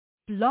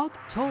Blog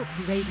Talk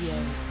Radio.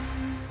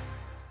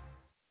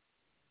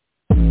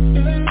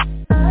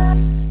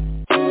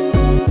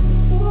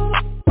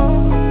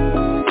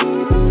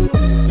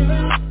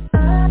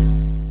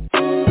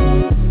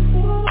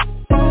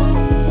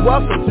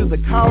 Welcome to the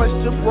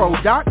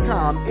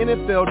College2Pro.com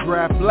NFL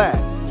Draft Blast,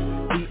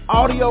 the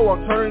audio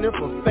alternative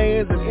for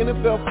fans and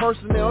NFL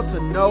personnel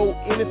to know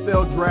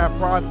NFL draft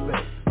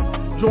prospects.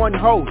 Join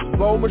host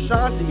Bo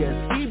Marchionte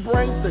as he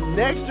brings the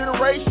next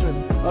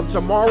generation of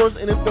tomorrow's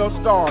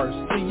NFL stars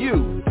to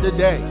you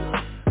today.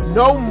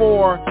 No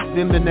more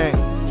than the name.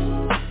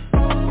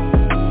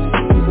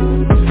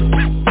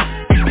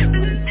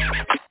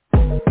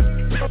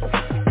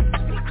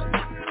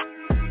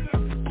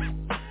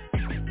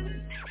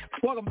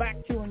 Welcome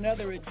back to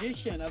another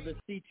edition of the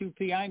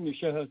C2P. I'm your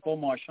show host, Bo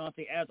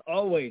Marchionte. As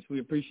always,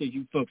 we appreciate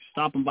you folks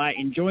stopping by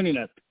and joining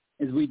us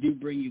as we do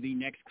bring you the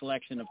next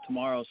collection of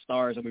tomorrow's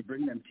stars, and we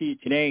bring them to you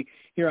today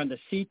here on the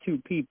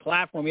C2P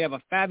platform. We have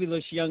a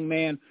fabulous young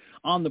man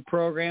on the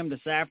program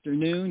this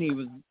afternoon. He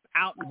was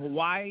out in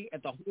Hawaii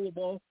at the Hula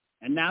Bowl,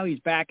 and now he's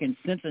back in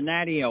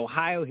Cincinnati,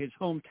 Ohio, his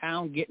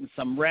hometown, getting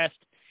some rest.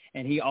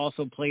 And he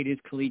also played his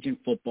collegiate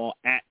football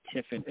at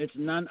Tiffin. It's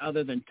none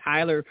other than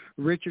Tyler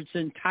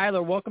Richardson.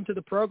 Tyler, welcome to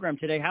the program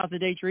today. How's the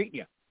day treating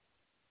you?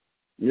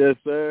 Yes,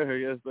 sir.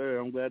 Yes, sir.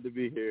 I'm glad to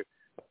be here.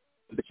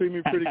 They treat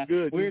me pretty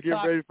good. Just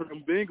getting ready for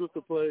them Bengals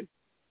to play.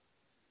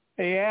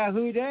 Yeah,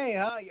 who day,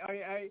 huh?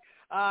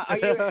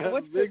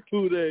 What's Big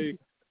who day.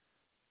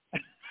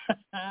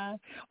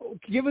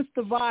 Give us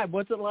the vibe.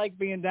 What's it like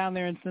being down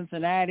there in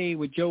Cincinnati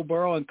with Joe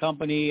Burrow and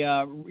company,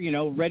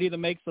 ready to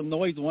make some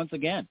noise once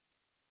again?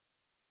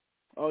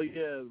 Oh,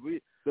 yeah.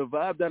 The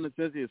vibe down in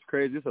Cincinnati is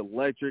crazy. It's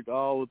electric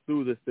all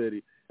through the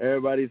city.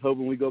 Everybody's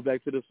hoping we go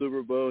back to the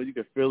Super Bowl. You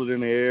can feel it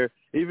in the air.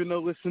 Even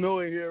though it's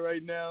snowing here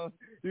right now,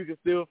 you can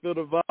still feel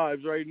the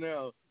vibes right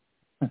now.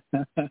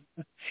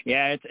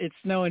 Yeah, it's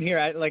snowing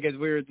here. Like as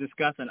we were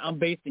discussing, I'm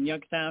based in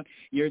Youngstown.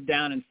 You're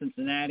down in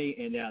Cincinnati,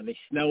 and the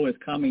snow is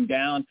coming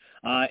down.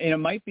 And it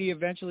might be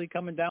eventually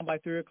coming down by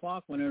 3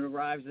 o'clock when it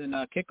arrives in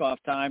kickoff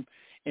time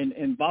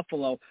in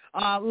Buffalo.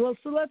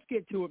 So let's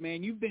get to it,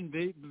 man. You've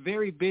been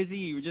very busy.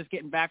 You were just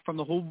getting back from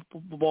the Hula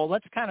Bowl.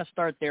 Let's kind of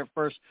start there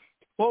first.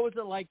 What was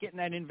it like getting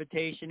that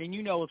invitation? And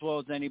you know as well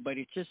as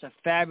anybody, it's just a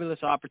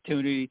fabulous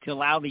opportunity to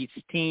allow these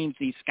teams,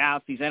 these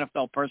scouts, these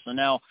NFL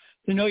personnel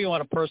to know you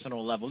on a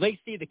personal level. They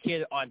see the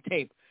kid on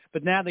tape,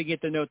 but now they get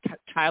to know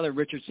Tyler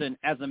Richardson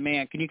as a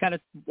man. Can you kind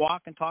of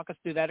walk and talk us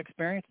through that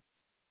experience?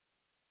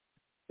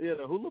 Yeah,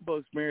 the Hula Bowl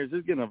experience,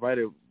 just getting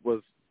invited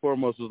was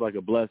like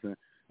a blessing.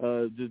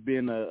 Just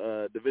being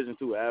a Division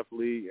II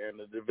athlete and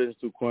a Division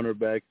II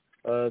cornerback.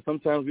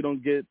 Sometimes we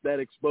don't get that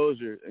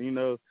exposure,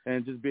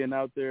 and just being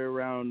out there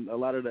around a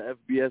lot of the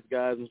FBS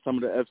guys and some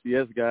of the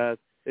FCS guys,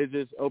 it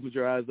just opens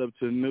your eyes up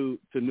to new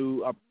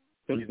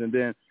opportunities. And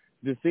then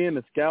just seeing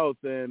the scouts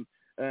and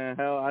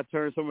how I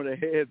turned some of the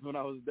heads when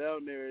I was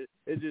down there,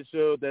 it just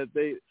showed that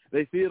they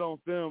see it on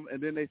film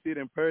and then they see it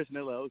in person.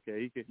 They're like,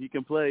 okay, he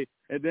can play.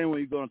 And then when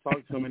you go and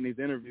talk to him in these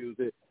interviews,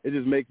 it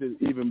just makes it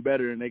even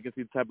better, and they can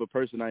see the type of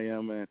person I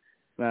am. And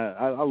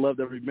I loved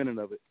every minute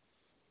of it.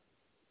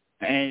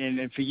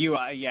 And for you,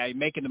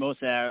 making the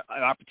most of that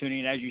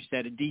opportunity. And as you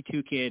said, a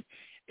D2 kid,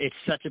 it's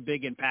such a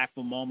big,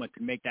 impactful moment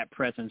to make that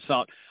presence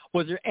felt.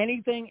 Was there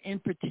anything in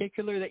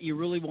particular that you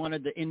really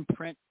wanted to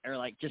imprint or,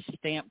 just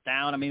stamp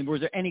down? I mean,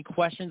 was there any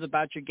questions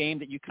about your game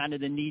that you kind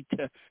of need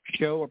to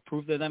show or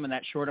prove to them in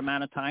that short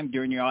amount of time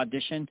during your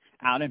audition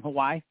out in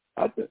Hawaii?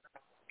 I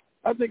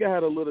think I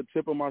had a little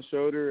chip on my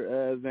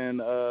shoulder, as in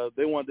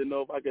they wanted to know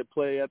if I could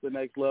play at the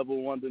next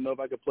level, wanted to know if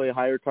I could play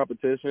higher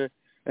competition.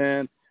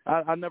 And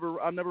I never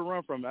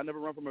run from it. I never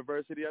run from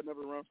adversity. I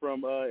never run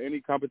from any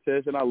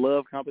competition. I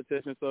love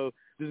competition. So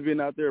just being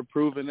out there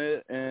proving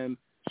it and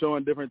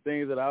showing different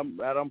things that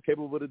I'm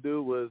capable to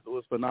do was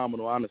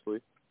phenomenal, honestly.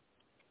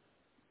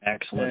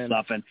 Excellent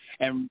stuff.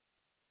 And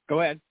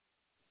go ahead.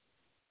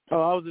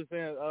 Oh, I was just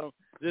saying,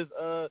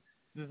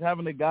 just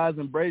having the guys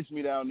embrace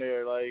me down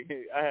there. Like,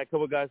 I had a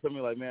couple guys tell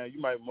me, like, man,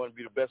 you might want to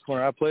be the best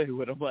corner I play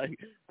with. I'm like,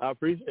 I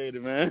appreciate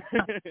it, man.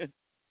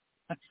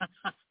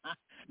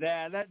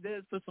 Yeah, that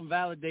does put some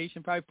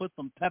validation, probably put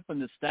some pep in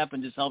the step,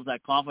 and just helps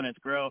that confidence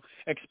grow,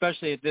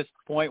 especially at this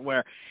point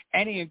where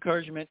any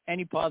encouragement,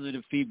 any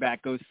positive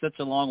feedback goes such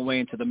a long way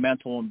into the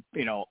mental,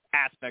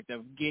 aspect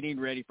of getting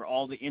ready for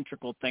all the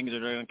integral things that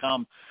are going to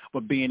come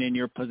with being in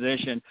your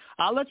position.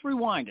 Let's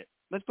rewind it.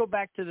 Let's go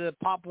back to the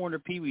Pop Warner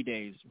Pee Wee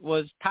days.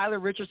 Was Tyler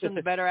Richardson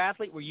the better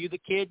athlete? Were you the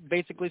kid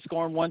basically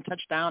scoring one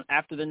touchdown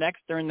after the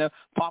next during the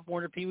Pop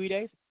Warner Pee Wee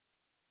days?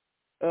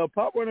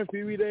 Pop Warner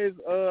Pee Wee days,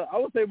 I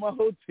would say my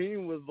whole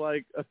team was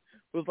like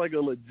a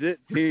legit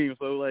team.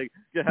 So,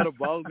 you had a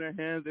ball in their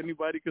hands,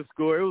 anybody could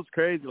score. It was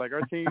crazy. Like,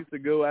 our team used to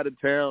go out of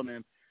town,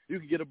 and you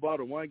could get a ball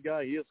to one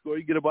guy, he'll score.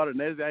 You get a ball to the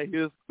next guy,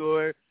 he'll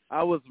score.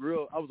 I was a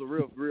real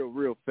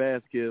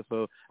fast kid.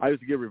 So I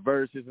used to get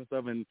reverses and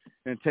stuff and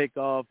take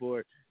off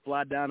or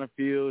fly down the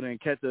field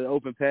and catch an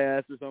open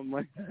pass or something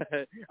like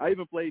that. I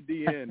even played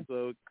DN,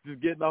 so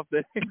just getting off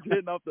the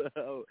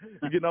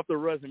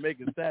rush and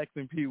making sacks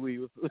in Pee Wee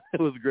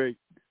was great.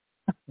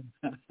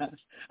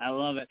 I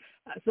love it.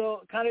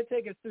 So kind of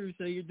take us through.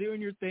 So you're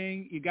doing your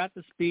thing. You got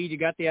the speed. You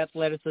got the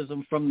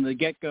athleticism from the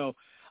get-go.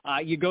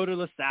 You go to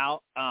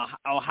LaSalle,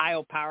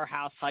 Ohio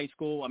powerhouse high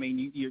school. I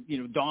mean,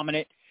 you're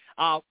dominant.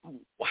 How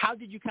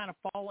did you kind of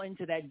fall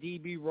into that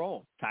DB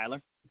role,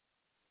 Tyler?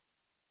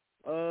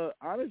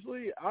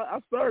 Honestly, I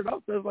started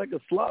off as like a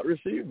slot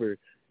receiver,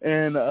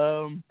 and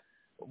it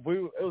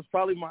was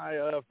probably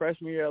my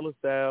freshman year at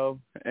LaSalle,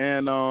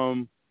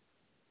 and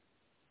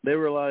they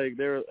were like,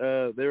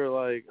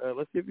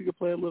 let's see if you can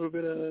play a little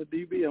bit of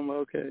DB. I'm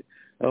like,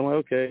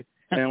 okay.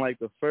 And like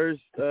the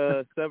first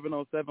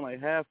 7-on-7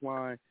 like half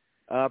line,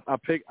 I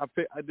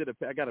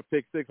got a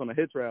pick six on a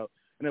hitch route,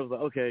 and it was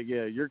like, okay,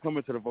 yeah, you're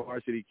coming to the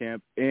varsity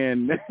camp,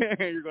 and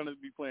you're going to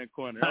be playing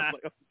corner. I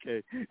was like,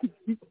 okay.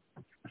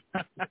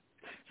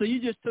 So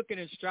you just took it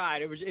in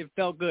stride. It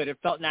felt good. It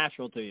felt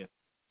natural to you.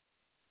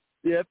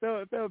 Yeah,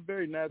 it felt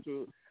very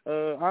natural.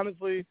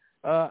 Honestly,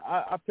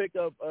 I pick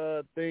up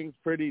things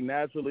pretty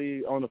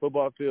naturally on the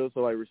football field.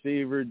 So like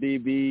receiver,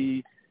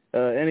 DB,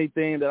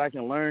 anything that I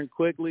can learn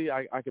quickly,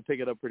 I can pick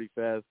it up pretty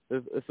fast.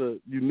 It's a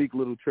unique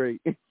little trait.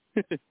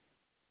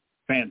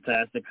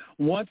 Fantastic.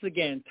 Once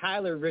again,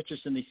 Tyler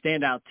Richardson, the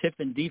standout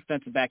Tiffin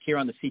defensive back here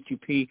on the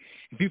C2P.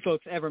 If you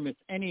folks ever miss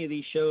any of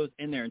these shows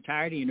in their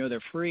entirety, you know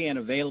they're free and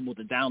available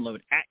to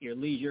download at your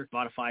leisure,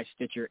 Spotify,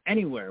 Stitcher,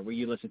 anywhere where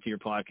you listen to your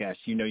podcast.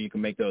 You know you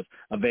can make those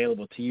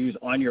available to use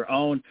on your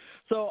own.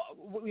 So,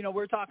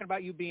 we're talking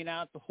about you being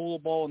out at the Hula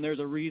Bowl, and there's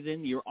a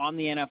reason. You're on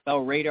the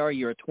NFL radar.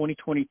 You're a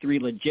 2023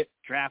 legit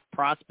draft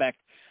prospect.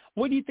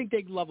 What do you think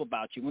they love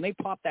about you? When they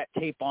pop that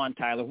tape on,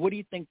 Tyler, what do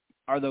you think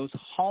are those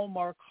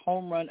hallmark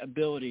home run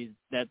abilities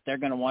that they're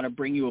going to want to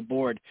bring you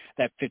aboard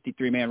that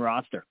 53-man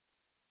roster?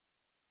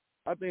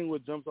 I think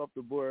what jumps off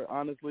the board,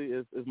 honestly,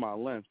 is my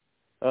length.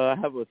 I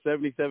have a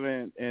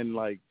 77 and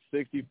like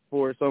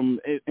 64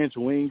 some inch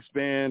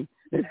wingspan,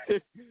 and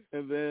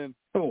then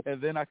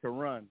I can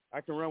run.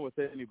 I can run with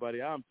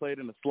anybody. I haven't played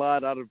in the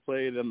slot. I've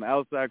played in the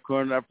outside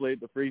corner. I played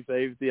the free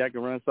safety. I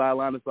can run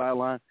sideline to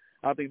sideline.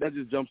 I think that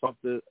just jumps off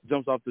the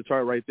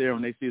chart right there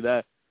when they see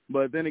that.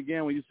 But then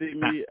again, when you see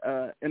me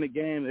in a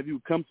game, if you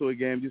come to a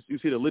game, you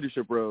see the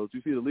leadership roles,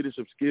 you see the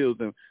leadership skills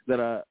that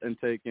I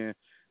take in.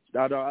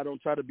 I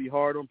don't try to be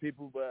hard on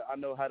people, but I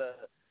know how to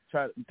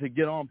try to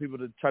get on people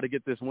to try to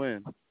get this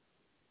win.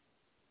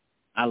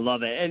 I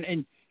love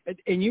it.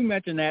 And you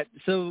mentioned that.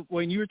 So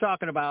when you were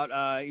talking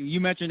about, you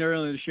mentioned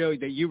earlier in the show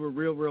that you were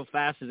real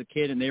fast as a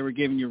kid, and they were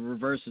giving you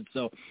reverses.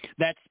 So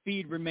that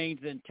speed remains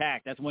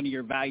intact. That's one of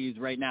your values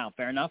right now.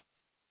 Fair enough?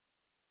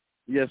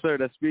 Yes, sir.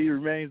 That speed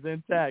remains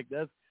intact.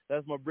 That's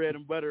my bread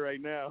and butter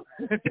right now.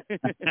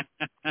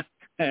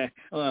 Hey,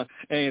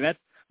 that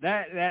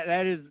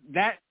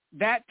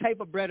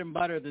type of bread and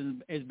butter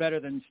is better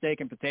than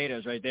steak and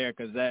potatoes right there.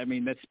 Because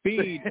the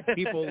speed,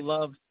 people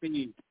love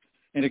speed,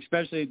 and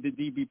especially the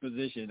DB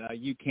position.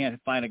 You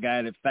can't find a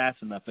guy that's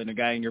fast enough, and a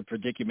guy in your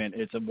predicament.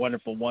 It's a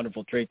wonderful,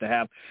 wonderful trait to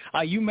have.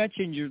 You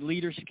mentioned your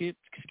leadership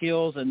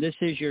skills, and this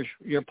is your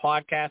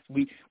podcast.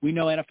 We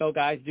know NFL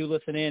guys do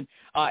listen in.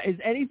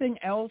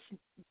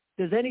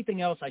 Does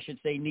anything else, I should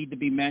say, need to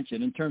be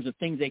mentioned in terms of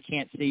things they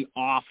can't see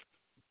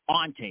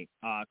on tape?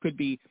 Could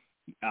be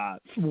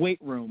weight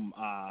room,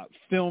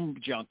 film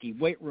junkie,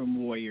 weight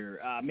room warrior.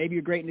 Maybe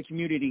you're great in the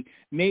community.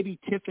 Maybe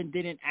Tiffin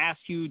didn't ask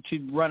you to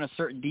run a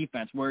certain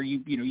defense where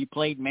you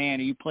played man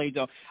or you played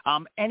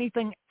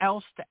anything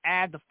else to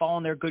add to fall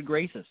in their good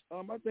graces?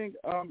 I think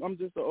I'm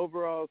just an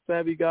overall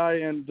savvy guy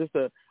and just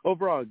a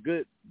overall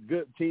good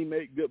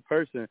teammate, good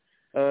person.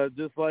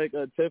 Just like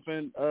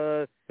Tiffin,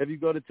 if you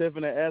go to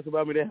Tiffin and ask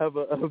about me, they have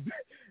as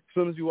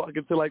soon as you walk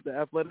into like the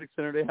athletic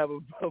center, they have a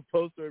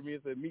poster of me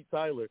that says "Meet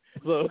Tyler."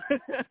 So,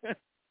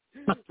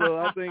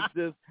 I think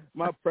just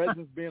my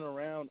presence being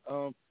around,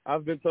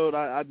 I've been told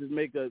I just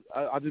make the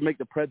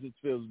presence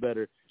feels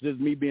better. Just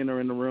me being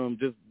there in the room,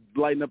 just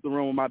lighting up the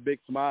room with my big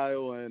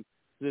smile and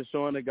just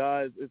showing the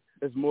guys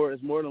it's more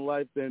than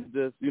life than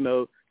just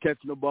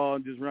catching the ball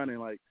and just running.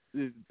 Like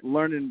just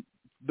learning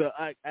the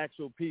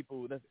actual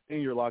people that's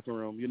in your locker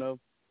room,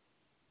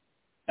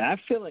 I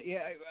feel it. Yeah,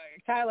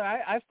 Tyler,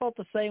 I felt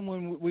the same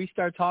when we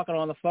started talking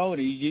on the phone.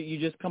 You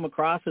just come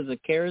across as a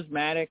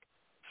charismatic,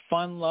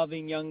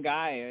 fun-loving young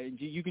guy.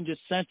 You can just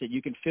sense it.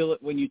 You can feel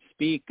it when you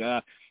speak.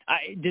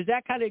 Does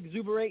that kind of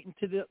exuberate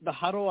into the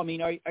huddle? I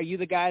mean, are you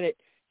the guy that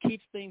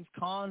keeps things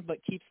calm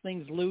but keeps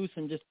things loose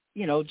and just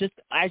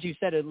as you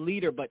said, a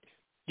leader, but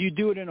do you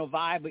do it in a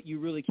vibe but you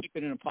really keep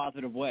it in a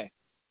positive way?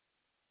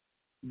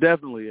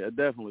 Definitely.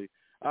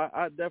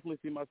 I definitely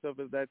see myself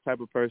as that type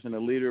of person, a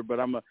leader, but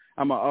I'm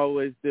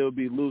always still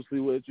be loosely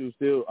with you,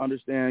 still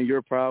understand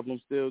your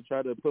problems, still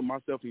try to put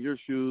myself in your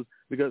shoes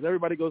because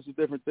everybody goes through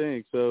different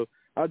things. So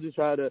I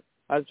try to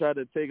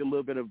take a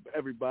little bit of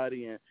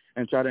everybody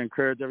and try to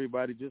encourage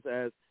everybody just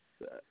as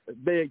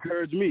they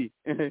encourage me.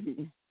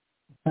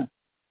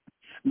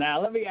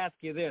 Now, let me ask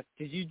you this,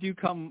 because you do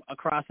come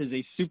across as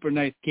a super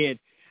nice kid.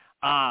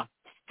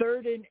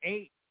 3rd and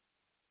 8,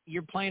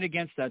 you're playing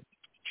against a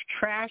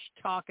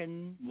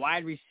trash-talking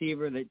wide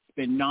receiver that's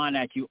been gnawing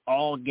at you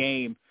all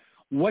game.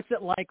 What's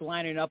it like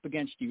lining up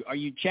against you? Are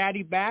you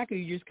chatty back, or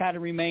you just kind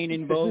of remain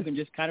in vogue and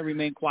just kind of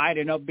remain quiet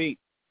and upbeat?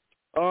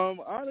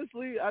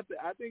 Honestly, I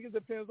think it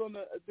depends on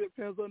the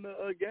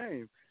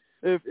game.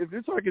 If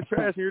you're talking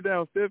trash and you're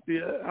down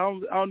 50, I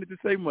don't need to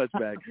say much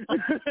back.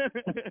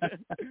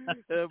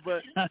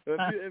 But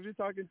if you're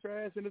talking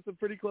trash and it's a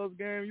pretty close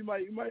game, you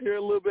might hear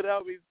a little bit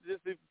out of me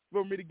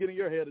for me to get in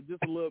your head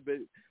just a little bit.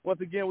 Once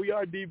again, we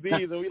are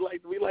DBs and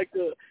we like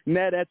to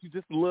gnat at you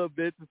just a little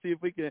bit to see if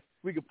we can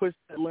push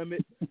that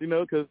limit,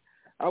 because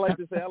I like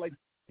to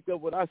pick up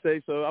what I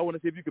say, so I want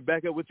to see if you can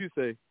back up what you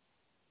say.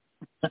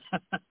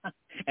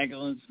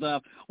 Excellent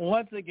stuff.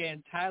 Once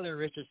again, Tyler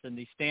Richardson,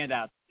 the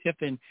standout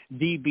Tiffin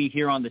DB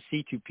here on the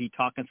C2P,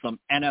 talking some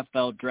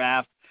NFL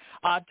draft.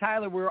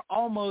 Tyler, we're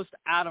almost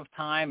out of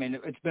time, and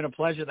it's been a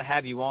pleasure to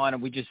have you on.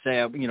 And we just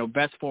say,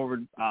 best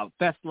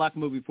luck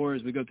moving forward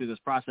as we go through this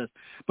process.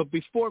 But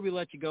before we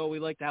let you go, we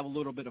like to have a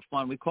little bit of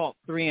fun. We call it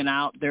 3 and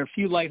Out. There are a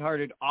few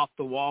lighthearted,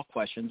 off-the-wall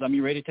questions.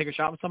 You ready to take a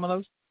shot with some of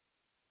those?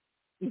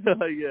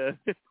 Yeah.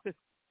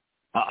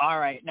 All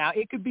right. Now,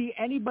 it could be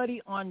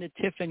anybody on the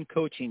Tiffin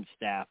coaching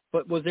staff,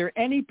 but was there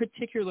any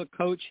particular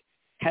coach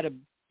had a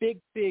big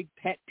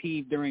pet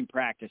peeve during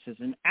practice? It's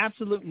an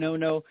absolute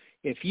no-no.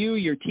 If you,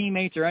 your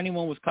teammates, or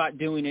anyone was caught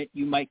doing it,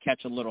 you might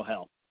catch a little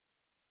hell.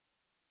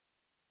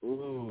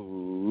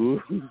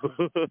 Ooh.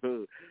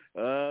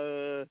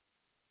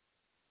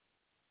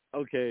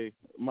 Okay.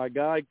 My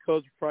guy,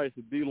 Coach Price,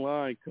 the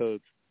D-line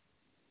coach,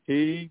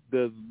 he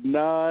does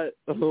not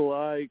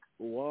like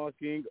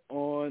walking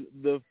on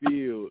the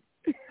field.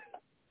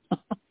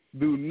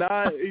 Do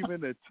not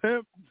even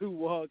attempt to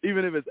walk,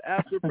 even if it's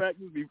after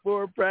practice,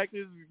 before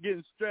practice, you're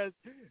getting stressed,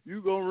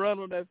 you going to run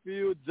on that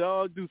field,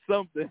 jog, do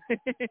something.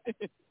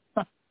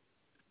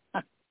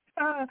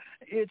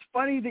 It's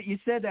funny that you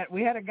said that.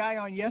 We had a guy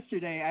on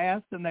yesterday. I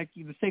asked him the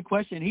same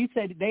question. He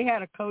said they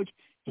had a coach.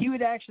 He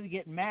would actually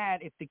get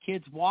mad if the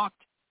kids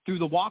walked through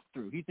the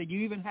walkthrough. He said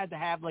you even had to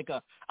have like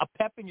a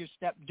pep in your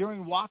step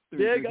during walkthrough.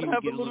 Yeah, you got to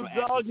have a little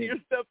jog in your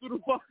step through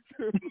the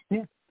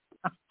walkthrough.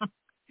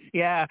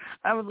 Yeah,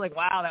 I was like,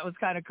 wow, that was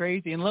kind of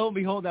crazy. And lo and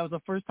behold, that was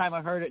the first time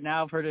I heard it.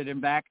 Now I've heard it in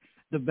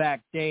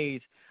back-to-back days.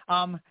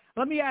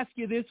 Let me ask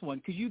you this one,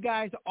 because you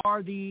guys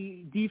are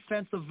the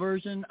defensive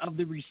version of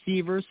the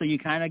receiver, so you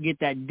kind of get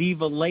that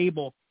diva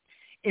label.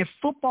 If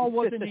football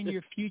wasn't in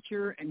your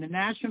future and the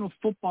National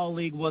Football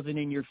League wasn't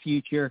in your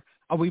future,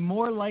 are we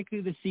more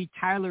likely to see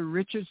Tyler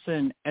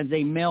Richardson as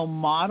a male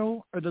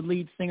model or the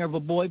lead singer of a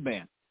boy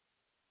band?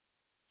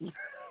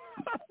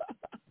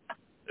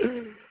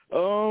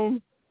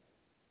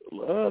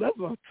 That's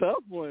a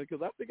tough one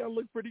because I think I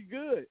look pretty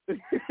good.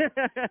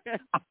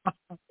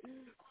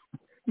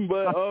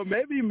 But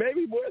maybe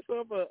more so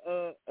of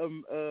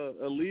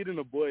a lead in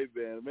a boy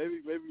band.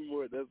 Maybe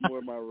more. That's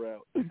more my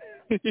route.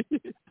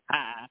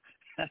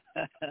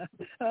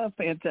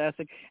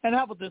 Fantastic. And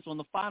how about this one?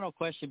 The final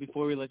question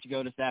before we let you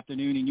go this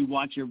afternoon, and you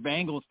watch your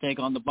Bengals take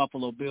on the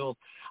Buffalo Bills.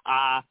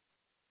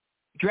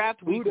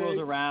 Draft week rolls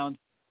around.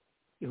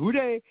 Who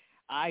day?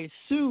 I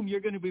assume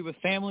you're going to be with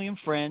family and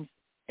friends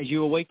as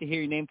you await to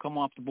hear your name come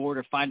off the board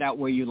or find out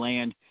where you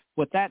land.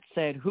 With that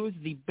said, who's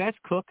the best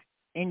cook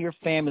in your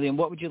family, and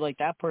what would you like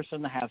that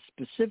person to have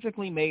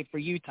specifically made for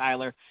you,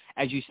 Tyler,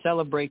 as you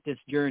celebrate this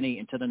journey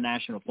into the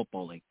National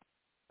Football League?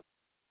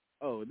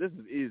 Oh, this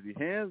is easy.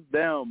 Hands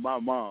down, my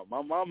mom.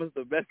 My mom is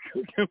the best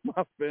cook in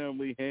my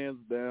family, hands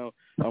down.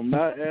 I'm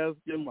not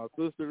asking my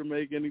sister to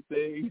make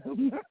anything.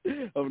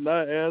 I'm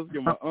not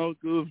asking my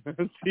uncles.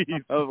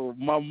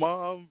 My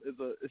mom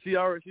she's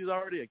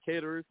already a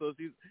caterer, so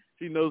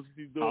she knows what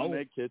she's doing in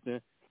that kitchen.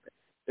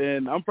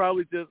 And I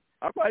probably just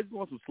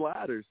want some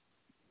sliders.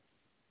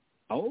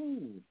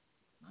 Oh,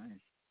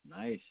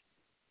 nice.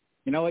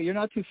 You know what? You're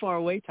not too far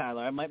away,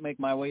 Tyler. I might make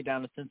my way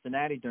down to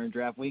Cincinnati during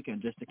draft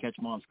weekend just to catch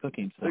Mom's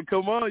cooking. So. Hey,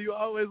 come on, you're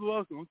always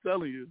welcome. I'm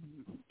telling you.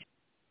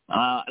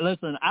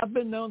 Listen, I've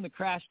been known to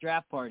crash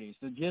draft parties,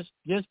 so just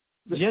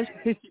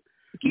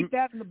keep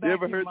that in the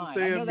back of your mind.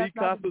 You ever heard the saying "Mi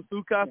casa,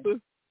 su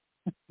casa"?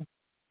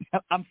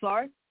 I'm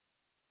sorry.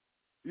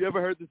 You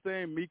ever heard the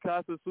saying "Mi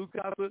casa, su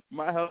casa"?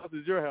 My house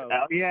is your house.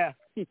 Oh yeah.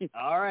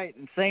 All right,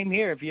 and same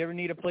here. If you ever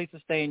need a place to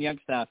stay in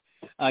Youngstown,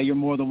 you're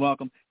more than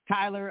welcome.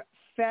 Tyler,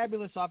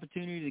 fabulous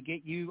opportunity to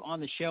get you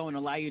on the show and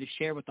allow you to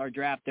share with our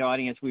draft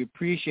audience. We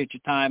appreciate your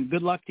time.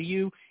 Good luck to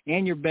you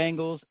and your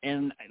Bengals.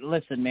 And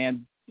listen,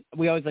 man,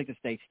 we always like to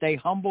stay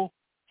humble,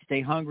 stay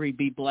hungry,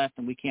 be blessed,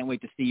 and we can't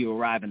wait to see you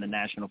arrive in the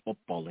National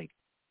Football League.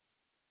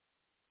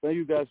 Thank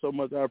you guys so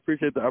much. I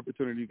appreciate the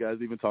opportunity, you guys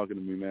even talking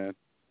to me, man.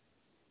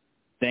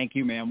 Thank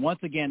you, man. Once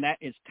again, that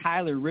is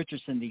Tyler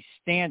Richardson, the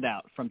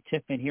standout from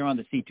Tiffin here on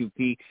the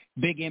C2P.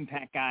 Big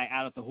impact guy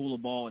out at the Hula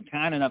Bowl and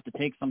kind enough to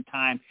take some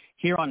time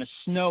here on a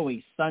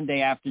snowy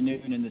Sunday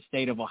afternoon in the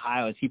state of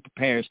Ohio as he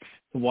prepares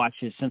to watch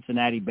his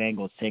Cincinnati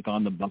Bengals take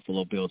on the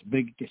Buffalo Bills.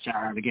 Big shout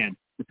out again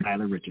to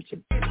Tyler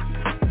Richardson.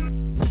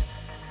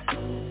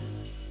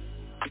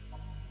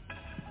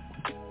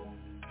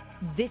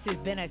 This has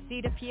been a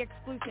C2P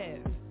exclusive.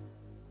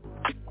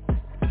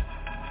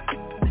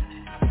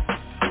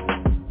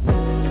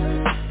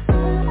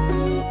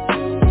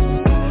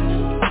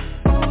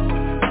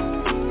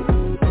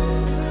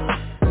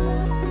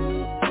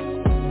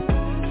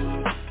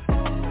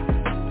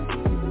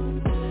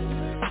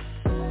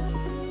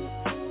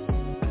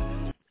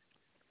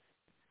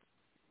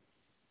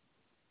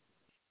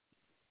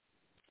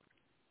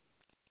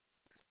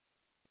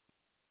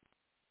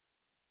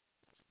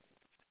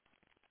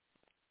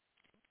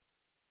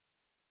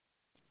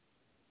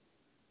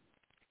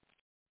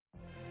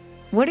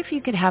 What if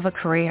you could have a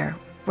career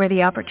where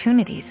the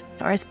opportunities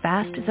are as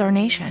vast as our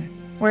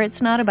nation, where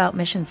it's not about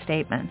mission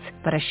statements,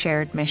 but a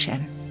shared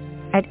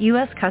mission? At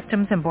U.S.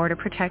 Customs and Border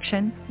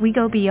Protection, we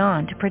go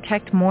beyond to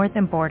protect more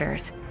than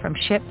borders. From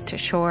ship to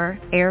shore,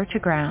 air to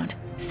ground,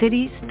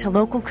 cities to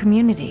local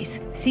communities,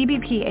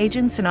 CBP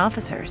agents and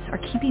officers are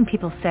keeping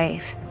people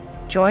safe.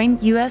 Join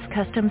U.S.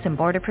 Customs and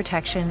Border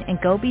Protection and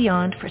go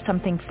beyond for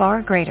something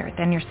far greater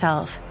than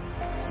yourself.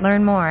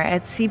 Learn more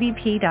at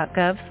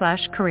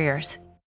cbp.gov/careers.